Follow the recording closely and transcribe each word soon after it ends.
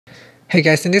Hey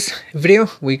guys, in this video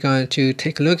we're going to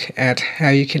take a look at how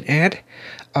you can add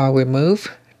or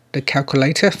remove the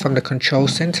calculator from the control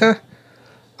center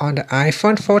on the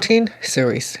iPhone 14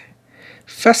 series.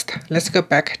 First, let's go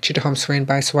back to the home screen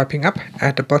by swiping up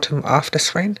at the bottom of the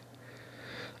screen.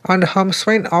 On the home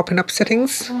screen, open up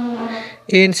Settings.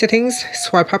 In Settings,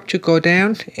 swipe up to go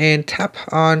down and tap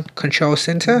on Control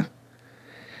Center.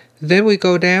 Then we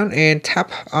go down and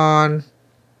tap on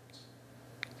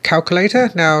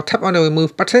Calculator. Now tap on the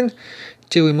remove button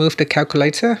to remove the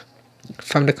calculator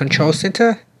from the control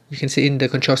center. You can see in the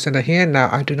control center here. Now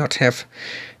I do not have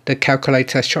the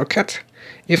calculator shortcut.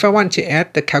 If I want to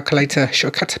add the calculator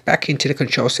shortcut back into the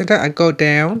control center, I go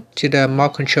down to the more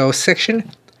control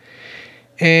section,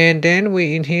 and then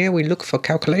we look for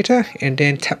calculator and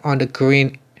then tap on the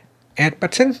green add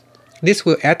button. This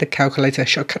will add the calculator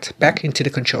shortcut back into the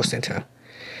control center.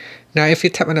 Now if you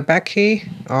tap on the back key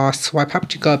or swipe up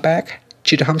to go back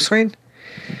to the home screen,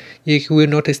 you will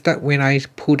notice that when I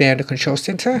pull down the control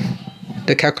center,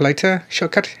 the calculator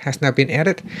shortcut has now been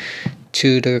added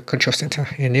to the control center.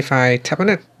 And if I tap on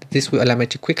it, this will allow me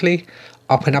to quickly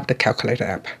open up the calculator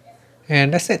app.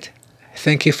 And that's it.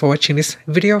 Thank you for watching this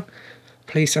video.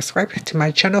 Please subscribe to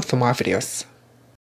my channel for more videos.